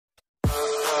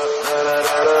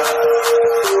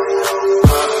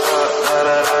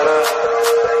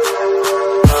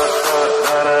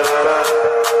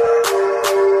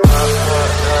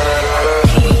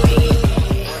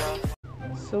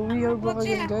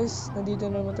guys, nandito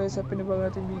naman tayo sa pinabang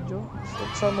natin video. So,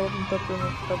 kasama kong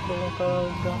tatlong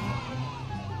kagang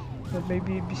na may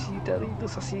bibisita rito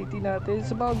sa city natin.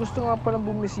 Sa mga gusto nga palang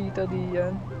bumisita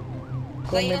diyan,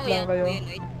 comment lang kayo.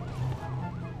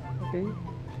 Okay?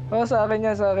 Oh, sa akin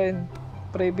yan, sa akin.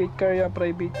 Private car yan,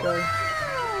 private car.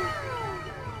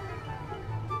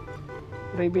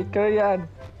 Private car yan.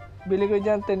 Bili ko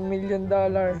dyan, $10 million.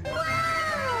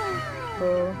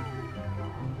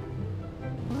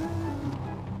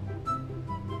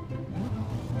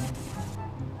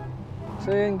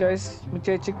 So yun guys,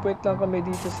 mag-checkpoint lang kami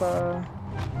dito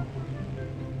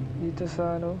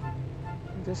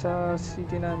sa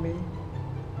city namin.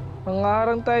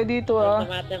 Mangarang tayo dito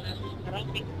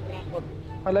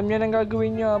Alam niyo nang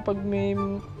gagawin niyo pag may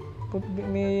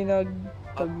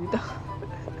nagtag dito.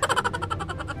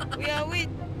 Kuya,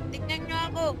 wait. Tignan niyo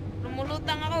ako.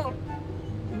 Lumulutang ako.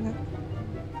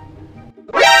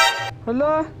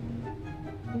 Hala!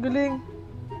 Ang galing!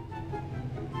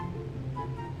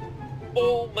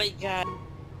 Oh my god!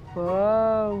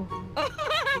 Wow!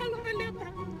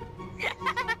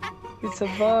 It's a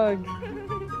bug!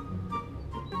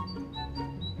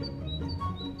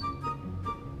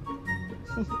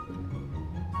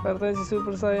 Para tayo si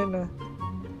Super Saiyan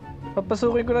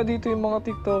Papasukin ko na dito yung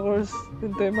mga TikTokers.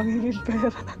 Yun tayo mangingin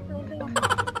pera.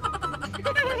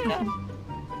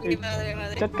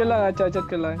 Chat ka lang chat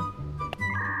ka lang.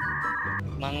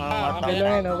 Okay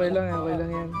lang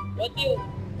yan.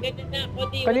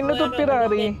 Kanino to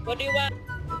Ferrari?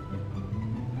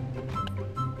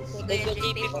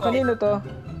 Kanino to?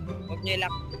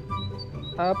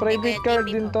 Private car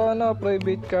din to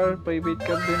private car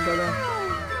din pala.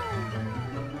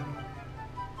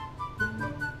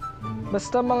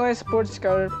 Basta mga sports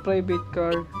car, private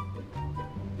car.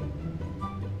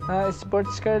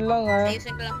 Sports car lang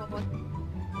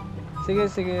Sige.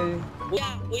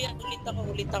 Kuya,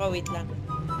 ulit ako, wait lang.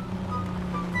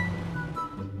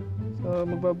 So,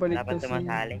 magbabalik to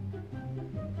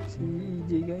si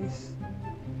EJ guys.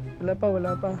 Wala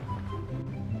pa.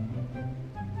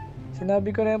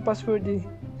 Sinabi ko na yung password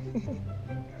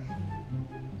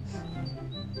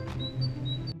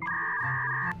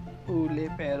Uli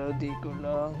pero di ko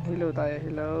lang. Hello tayo,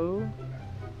 hello.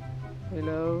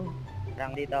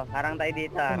 Harang tayo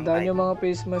dito. Tandaan nyo mga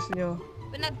face mask nyo.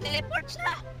 Nag-teleport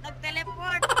siya!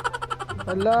 Nag-teleport!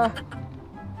 Hala!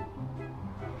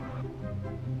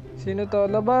 Sino to?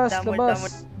 Labas!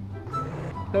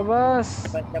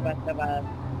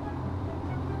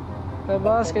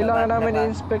 Kailangan namin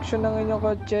i-inspection ng inyong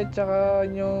kotse tsaka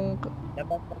inyong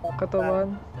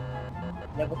katawan.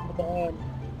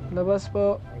 Labas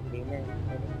po.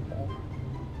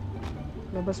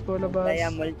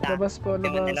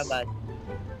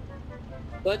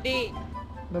 Godi!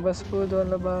 Labas po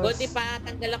doon, labas. Godi,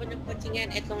 patanggal ako ng kotse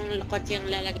yan. Itong kotse yung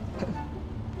lalagay.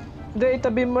 Hindi,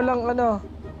 itabi mo lang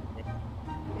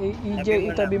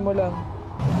EJ, itabi mo lang.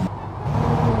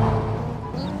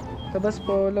 Labas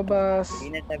po, labas.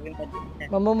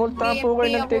 Mamumultahan po kayo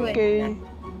ng 10K.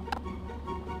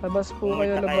 Labas po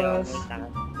kayo, labas.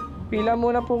 Pila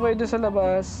muna po kayo doon sa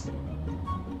labas.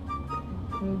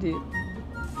 Hindi.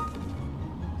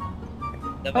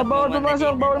 Bawal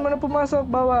pumasok, bawal mo na pumasok,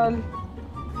 bawal.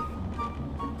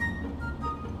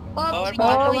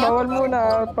 Bawal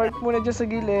muna, park muna dyan sa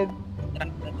gilid.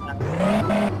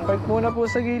 Park muna po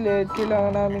sa gilid,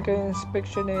 kailangan namin kayo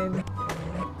inspeksyonin.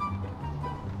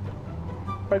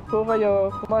 Park po kayo,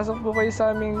 pumasok po kayo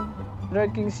sa aming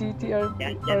dragkingcityrp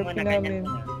namin.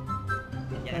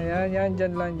 Ayan,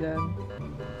 dyan lang.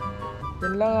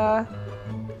 Dyan lang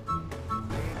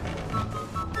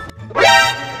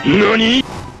NANI?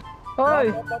 Hoy!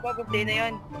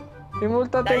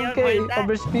 Imulta 10K,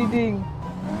 overspeeding.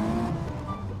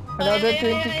 Another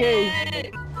 20K.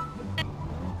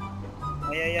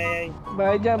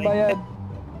 Bayad dyan, bayad.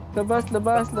 Labas.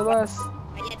 Bayad.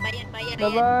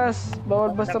 Labas.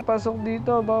 Bawal basta pasok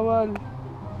dito, bawal.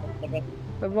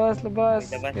 Labas.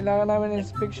 Kailangan namin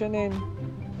inspeksyonin.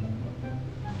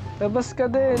 Labas ka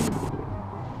din.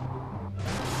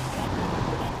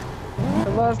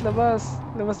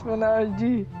 Labas mo na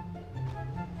RG.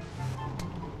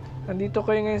 Nandito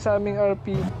kayo ngayon sa aming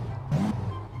RP.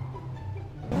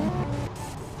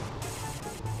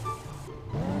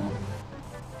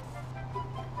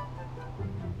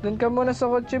 Doon ka muna sa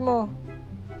kotse mo.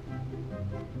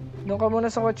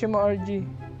 RG.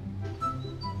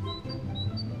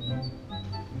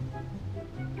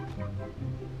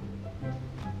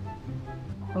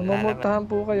 Mamumultahan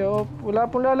po kayo. Wala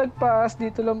pong lalagpas,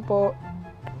 dito lang po.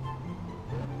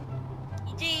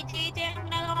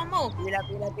 Pila,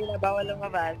 bawal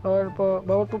lumabas. Bawal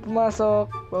po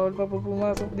pumasok. Bawal pa po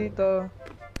pumasok dito.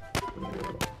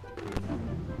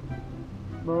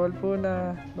 Bawal po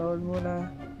na. Bawal muna.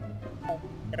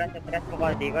 Atras mo,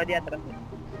 Cody. Cody, atras mo.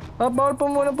 Bawal po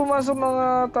muna pumasok mga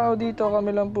tao dito.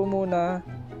 Kami lang po muna.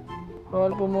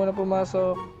 Bawal po muna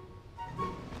pumasok.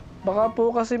 Baka po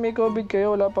kasi may COVID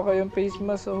kayo. Wala pa kayong face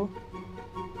mask, oh.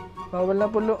 Bawal na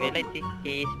po Wait,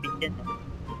 i-speed dyan.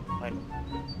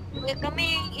 Wala kami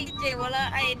EJ,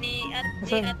 wala ay ni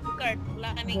Saan? at card,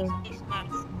 wala kami Saan? face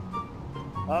mask.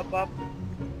 Hop.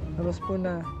 Labas po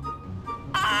na.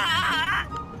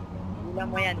 Bilang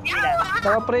mo yan, bilang.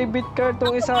 Naka-private car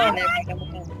tong isa.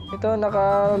 Ito,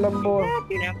 naka-lambo.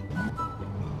 Bilang.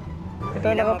 Ito,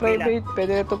 naka-private.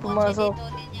 Pwede ito pumasok.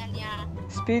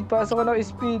 Speed, pasok ka na.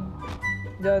 Speed.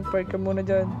 Diyan, park ka muna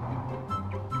dyan.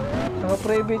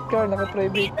 Naka-private car,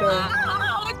 naka-private car.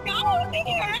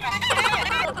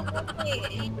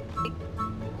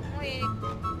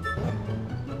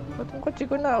 Ba't yung kotse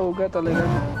ko nauga talaga?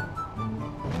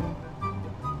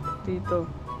 Dito.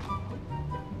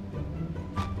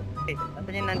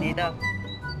 Asan yung nandito?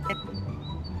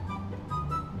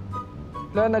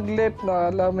 Wala, nag-left na.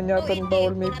 Alaman yata ng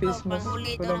bawal may face mask.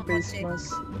 Walang face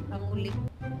mask. Panguli.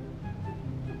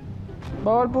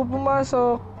 Bawal po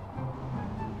pumasok.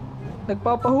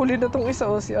 Nagpapahuli na tong isa,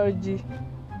 oh, si RG.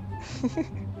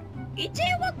 EJ,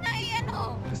 wag na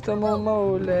i-ano. Gusto mo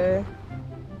mahuli?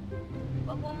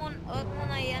 Wag mo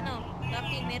na i-ano.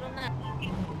 Tapi, meron na.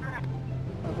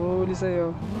 Ako huli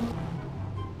sa'yo.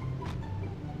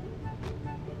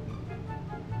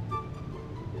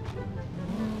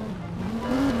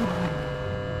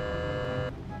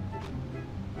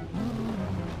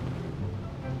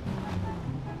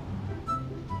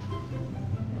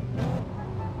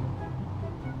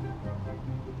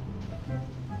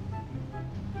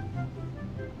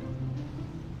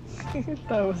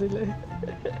 Tawa sila eh.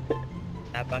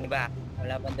 Napang iba.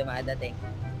 Wala pang dumadating.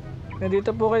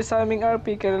 Nandito po kayo sa aming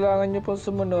RP, kailangan nyo po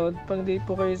sumunod. Pag di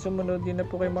po kayo sumunod, di na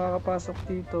po kayo makakapasok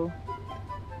dito.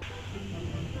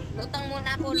 Lutang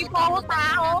muna ako, Hindi po ako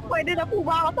tao. Pwede na po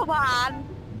ba ako tamaan?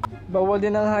 Bawal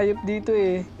din ang hayop dito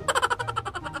eh.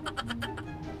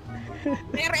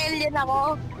 Pero alien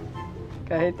ako.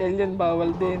 Kahit alien,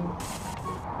 bawal din.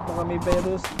 Baka may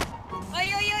virus.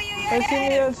 Ay! Ay, sino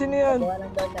yan? Sino yan?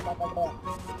 Walang daw siya mapagawa.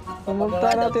 Pumunta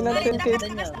natin ng 10k.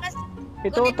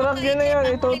 Ito truck nyo na yan,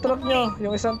 ito truck nyo.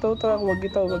 Yung isang tow truck, wag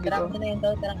ito, wag ito. Truck mo na yun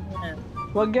daw, truck mo na.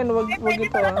 Wag yan, wag Pwede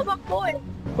ito pa na ah. tumakbo eh.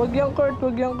 Wag yung court,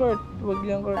 wag yung court. Wag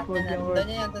yung court, Truck wag na yung na. court. Tanda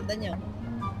nyo yan, tanda nyo.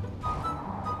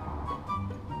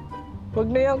 Wag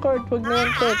na yung court, wag na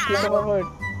yung court. Dito ka court.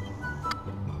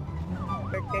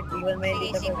 Kurt, iwan mo yun Sige,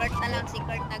 dito. si Kurt na lang, si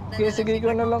Kurt nagdala. Sige, sige,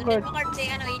 ikaw na lang, Kurt. Kurt, si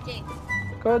ano, EJ.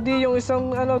 Cody, yung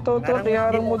isang ano, tow truck,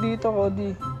 iharang mo dito,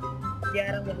 Cody.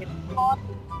 Yarang mo dito.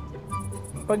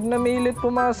 Pag namilit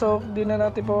pumasok, di na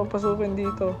natin papapasukin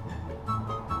dito.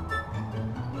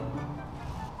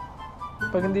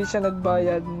 Pag hindi siya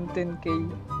nagbayad ng 10k.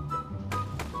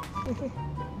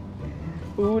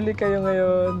 Uhuli kayo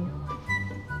ngayon.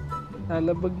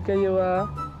 Nalabag kayo ah.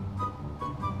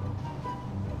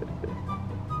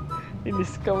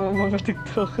 Inis ka mo mga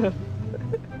tiktoker.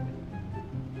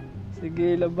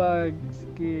 Sige, labag.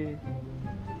 Sige.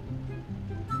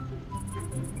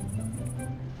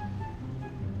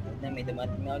 Na, may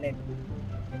dumating na ulit.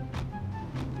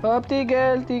 Hop,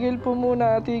 tigil. Tigil po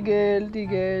muna. Tigil.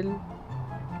 Tigil.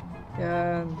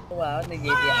 Yan. Wow,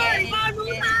 nag-GTI.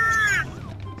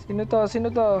 Sino to?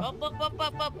 Sino to?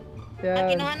 Op.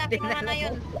 Yan. Kinuha na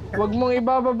yun. Huwag mong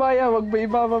ibababa yan. Huwag mo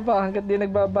ibababa hanggat di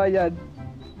nagbabayad.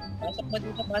 Pasok mo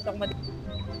dito, pasok mo dito.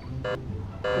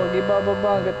 Huwag ibababa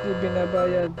hanggat di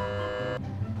binabayad.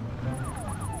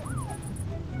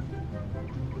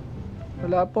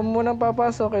 Wala po munang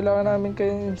papasok. Kailangan namin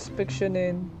kayong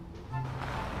inspeksyonin.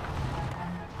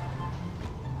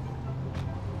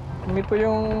 Kami po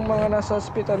yung mga nasa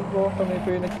hospital po. Kami po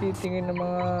yung nagtitingin ng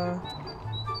mga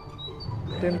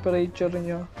temperature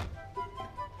nyo.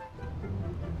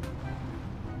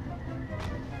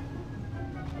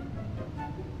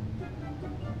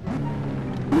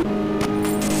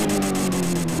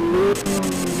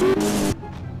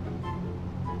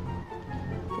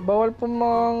 Bawal po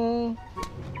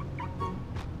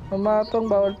mamatong,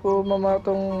 bawal po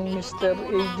mamatong Mr.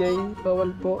 AJ,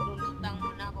 bawal po. Lulutang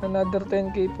muna ako. Another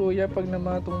 10k po yan pag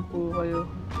namatong po kayo.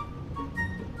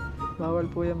 Bawal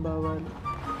po yan, bawal.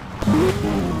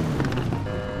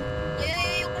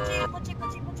 Yung kotse.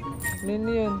 Sino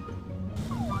yan?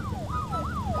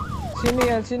 Sino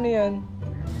yan? Sino yan?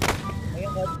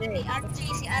 Ayun, kotse.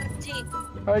 Si RG.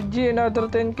 RG, another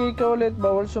 10k ka ulit.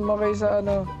 Bawal sumakay sa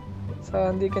ano, sa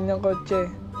hindi kanyang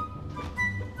kotse.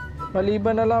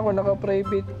 Maliban na lang kung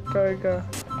naka-private car ka.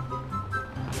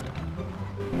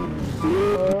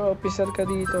 or officer ka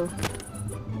dito.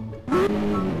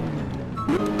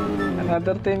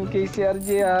 Another 10k si RJ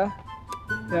ha.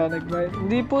 Yan, nagbayad.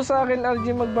 Hindi po sa akin RJ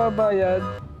magbabayad.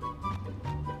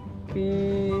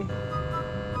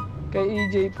 Kay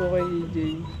EJ po, kay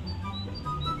EJ.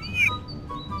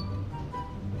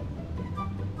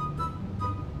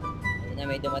 Hindi na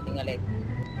may dumating ulit.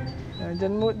 Yan,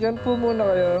 dyan po muna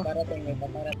kayo. Parating, may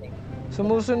paparating.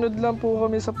 Sumusunod lang po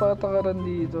kami sa patakaran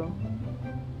dito.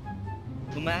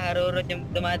 Bumaharurot yung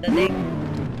dumadating.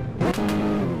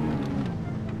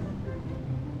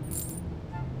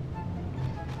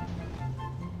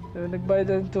 So, nagbayad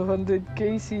ng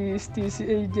 200k si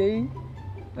TCAJ.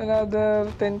 Another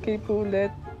 10k po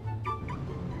ulit.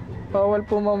 Bawal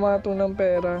po mamatong ng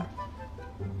pera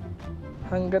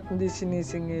hanggat hindi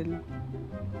sinisingil.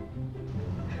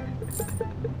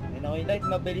 Ayun ako yung Lloyd,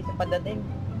 mabilis ang padating.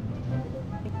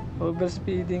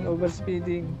 Overspeeding.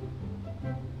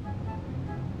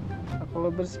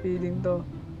 Ako overspeeding to.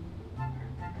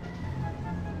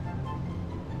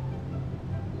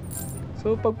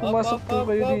 So pag pumasok po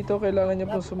kayo dito, kailangan nyo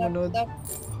po sumunod.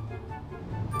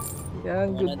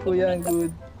 Yan, good po yan, good.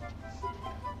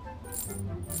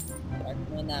 Start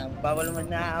muna, bawal mo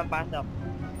na pasok.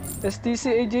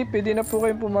 STCAJ, pwede na po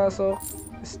kayong pumasok.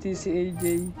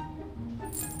 STCAJ.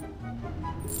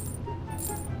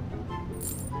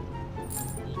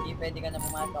 Hindi, pwede ka na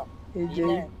pumasok. AJ.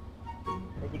 Dinner,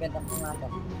 pwede ka na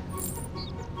pumasok.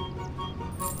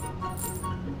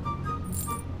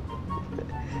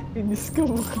 Inis ka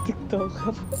mga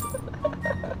TikToker.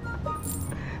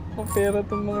 Ang pera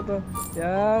tong mga to.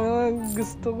 Yan,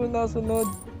 gusto ko nasunod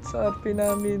sa RP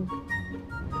namin.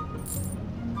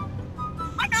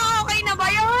 Ano? Okay na ba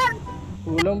yun?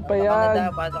 Kulang pa Pasok ka yan. na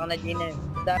daw, pasok ka na Dinner.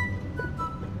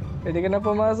 Pwede ka na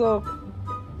pumasok.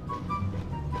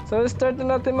 So start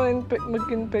na natin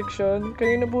mag-infection.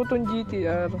 Kanina po itong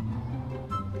GTR.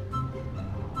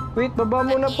 Wait, baba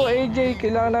muna po AJ.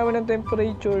 Kailangan namin ng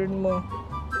temperature mo.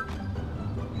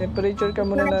 Temperature ka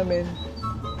muna namin.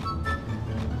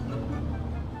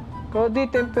 Cody,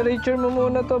 temperature mo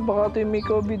muna to. Baka ito yung may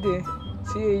COVID eh.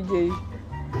 Si AJ.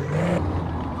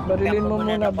 Barilin mo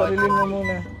muna, barilin mo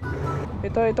muna.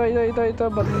 Ito.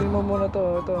 Barilin mo muna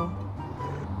to. Ito.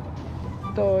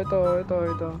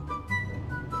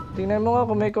 Tingnan mo nga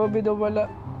kung may COVID o wala.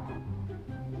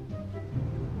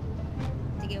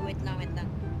 Sige, wait lang.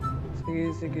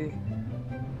 Sige.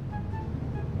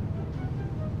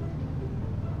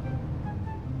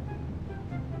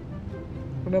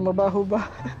 Kung na mabaho ba?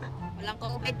 Walang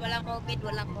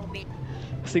COVID.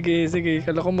 Sige.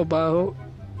 Kala ko mabaho.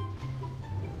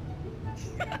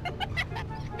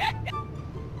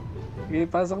 Sige,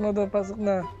 pasok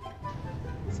na.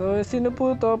 So, sino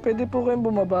po to? Pwede po kayong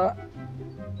bumaba.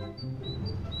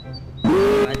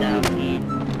 Madapin.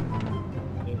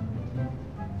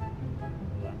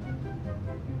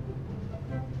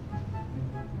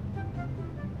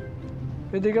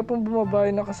 Pwede ka pong bumaba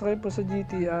yung nakasakay po sa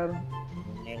GTR.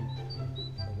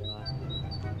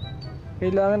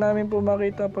 Kailangan namin po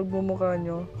makita pag bumukha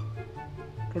nyo.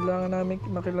 Kailangan namin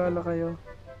makilala kayo.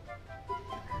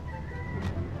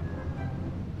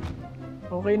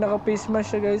 Okay, naka-face mask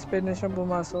siya guys. Pwede na siyang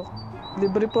pumasok.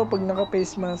 Libre po pag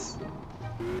naka-face mask.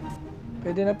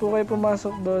 Pwede na po kayo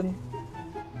pumasok doon.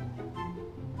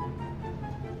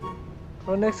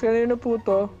 So next, kanino po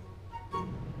to?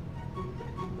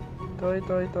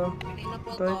 Ito. Kanina po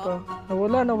Ito.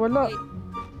 Nawala.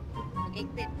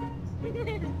 Exit.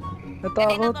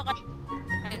 Natakot.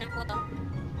 Kanina po to.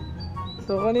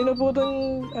 So kanino po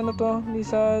tong ano to?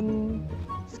 Nissan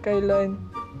Skyline.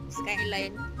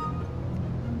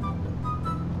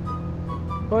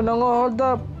 Oh, hold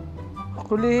up.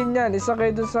 Kulihin yan. Isa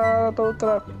kayo dun sa tow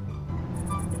truck.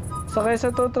 Sakay sa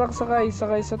tow truck.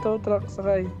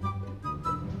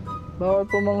 Bawal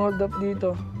po mang-hold up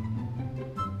dito.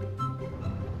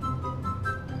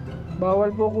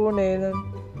 Bawal po kunin.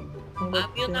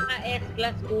 Yung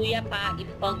naka-S-class kuya pa,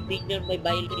 impound din yun, may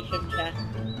violation siya.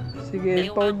 Sige,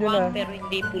 impound nyo na. Pero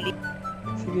hindi pulit.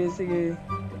 Sige.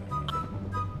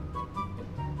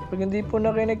 Pag hindi po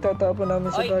nakinig, tatapon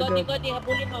namin sa dagat. Kodi,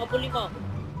 habulin mo.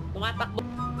 Tumatakbo.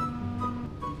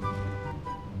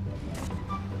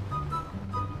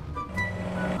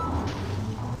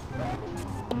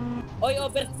 Oy,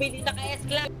 overspeeding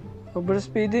naka-S-class.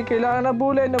 Overspeeding, kailangan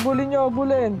nabulin nyo.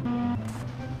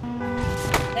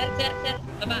 Sir.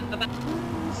 Baba.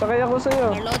 Sakay ako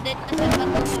sa'yo. Loaded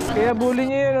na sir. Kaya bulin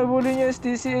nyo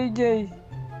STCAJ.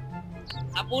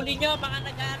 Abulin nyo, baka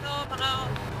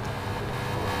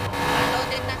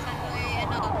Loaded na sa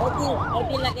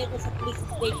Okay, lagay ko sa police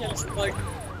station sport.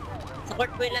 Sa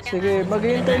courtway lang. Sige,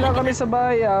 maghihintay lang kami sa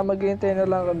bahay maghihintay na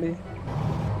lang kami.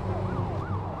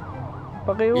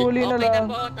 Pakihuli na Okay na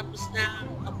lang. po, tapos na ang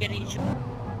operation.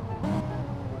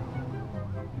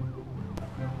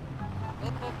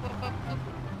 Op.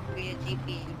 Kuya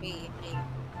GP, okay.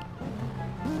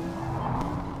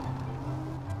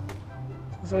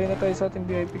 Sasakay na tayo sa ating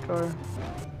VIP car.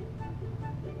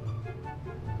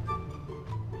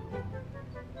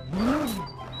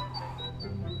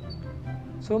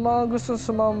 So mga gusto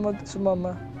sumama,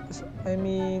 I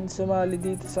mean sumali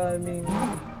dito sa aming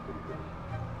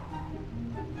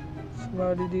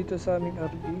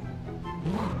RP,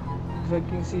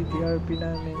 dragkingcityrp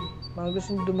namin. Mga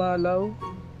gusto dumalaw,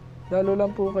 lalo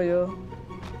lang po kayo,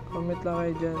 comment lang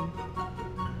kayo dyan.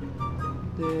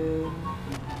 Then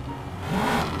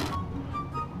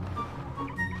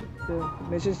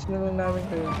message na lang namin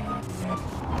kayo.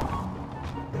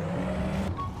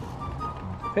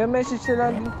 Kaya message na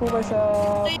lang din po kayo sa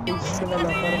page ko na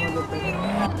lang para malapit.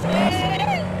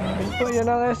 Yun po, yun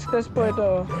ang S-Class po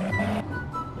ito.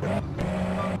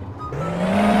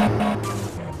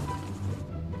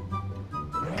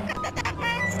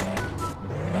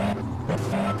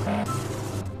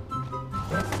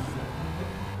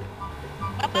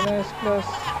 Yun ang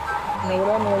S-Class.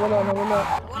 Nawala.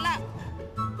 Wala.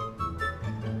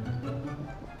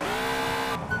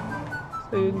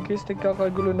 So yun guys,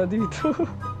 nagkakagulo na dito.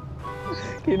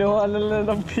 Kinuha na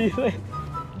lang ng pira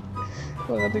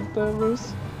mga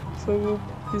tiktokers. So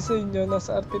isa inyo,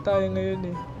 nasa arte tayo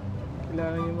ngayon eh.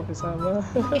 Kailangan nyo makisama.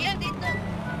 Ayan, dito.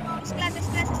 Class.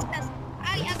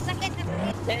 Ay, ang sakit.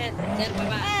 Sir,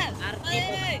 baba. Arte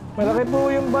po. Malaki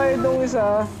po yung bayad ng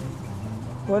isa.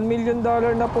 $1 million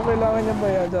na po kailangan niya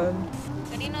bayaran.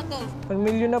 Kanino to? $1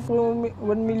 million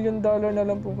na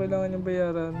lang po kailangan niyang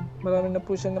bayaran. Marami na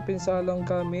po siya napinsalang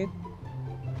gamit.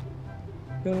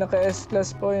 Yung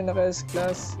naka-S-Class po, yung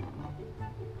naka-S-Class.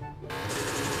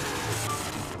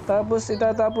 Tapos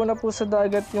itatapon na po sa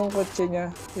dagat yung kotse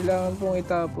niya. Kailangan pong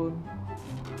itapon.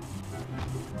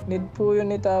 Need po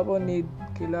yun itapon, need.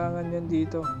 Kailangan yun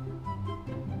dito.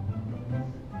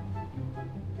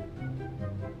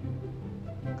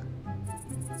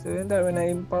 So yun, dami na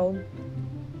impound.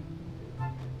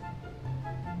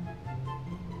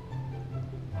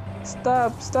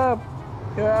 Stop!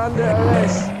 You're under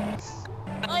arrest.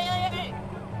 Ay!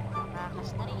 Nakas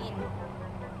na rin.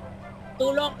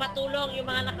 Patulong yung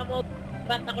mga nakamobile.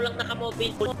 Ba't ako lang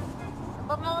nakamobile?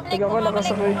 Ikaw ko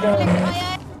nakasakay dyan.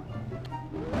 Ay!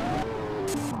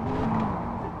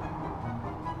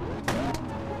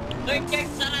 Lord, tara.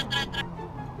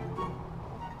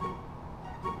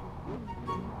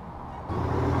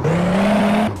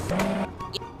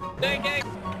 Lord,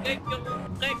 yung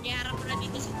Lord, iharap mo na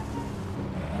dito sa...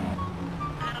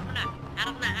 Harap na.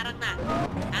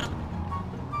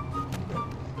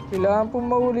 Kailangan po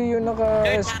mahuli yung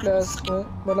naka-S-Class.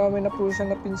 Marami na po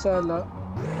siya napinsala.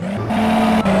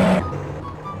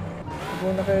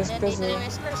 Yung naka-S-Class Dito yung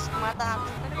S-Class,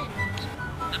 matapos na rin.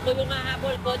 Ako yung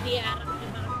hahabol ko, di harap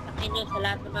yung mga sasakyan nyo sa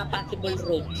lahat ng mga possible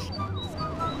roads.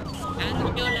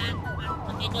 Harap nyo lahat ng mga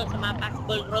sasakyan nyo sa mga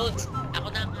possible roads.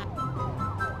 Ako na ang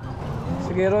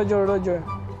Sige, Roger.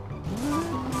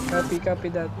 Copy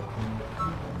that.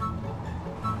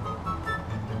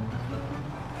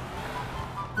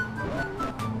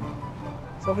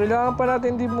 So, kailangan pa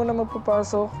natin hindi muna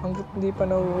magpapasok hanggat hindi pa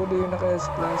nahuhuli yung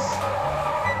naka-S-Class.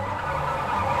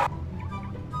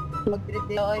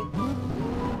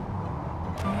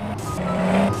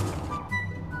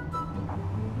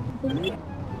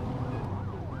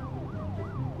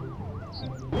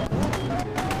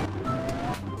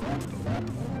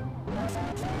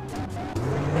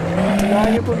 Kailangan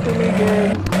nyo pong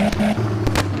tumigil.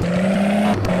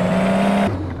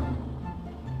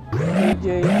 AJ,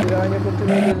 kailangan nyo pong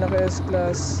tumigil na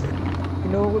ka-S-Class.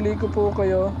 Inuhuli ko po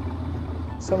kayo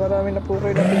sa marami na po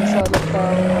kayo na pinsalang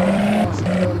tao mga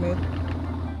sakramit.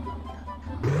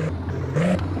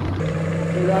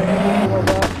 Kailangan nyo pong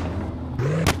bumaba.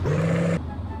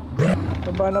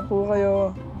 Baba na po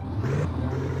kayo.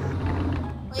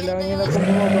 Kailangan nyo na pong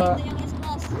bumaba.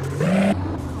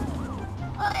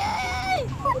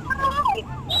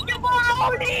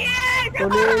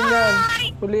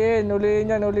 Huliin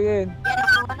yan. Nakuha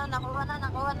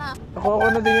na.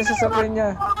 Nakuha na din yung sasakyan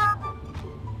niya.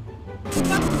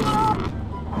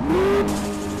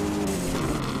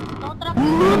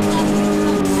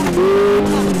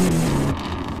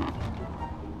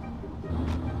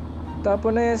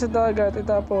 Tapon na yan sa dagat,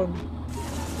 itapon.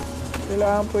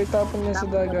 Kailangan po itapon yan sa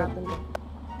dagat.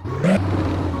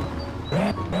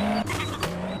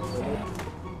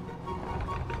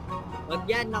 Huwag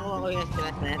yan, nakuha ko yung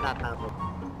stress na yan, tatapos.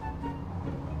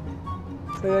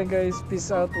 So yan guys, peace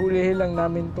out. Hulihin lang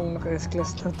namin tong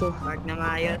naka-S-class na to. Park na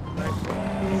nga yun. Park.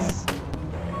 Peace.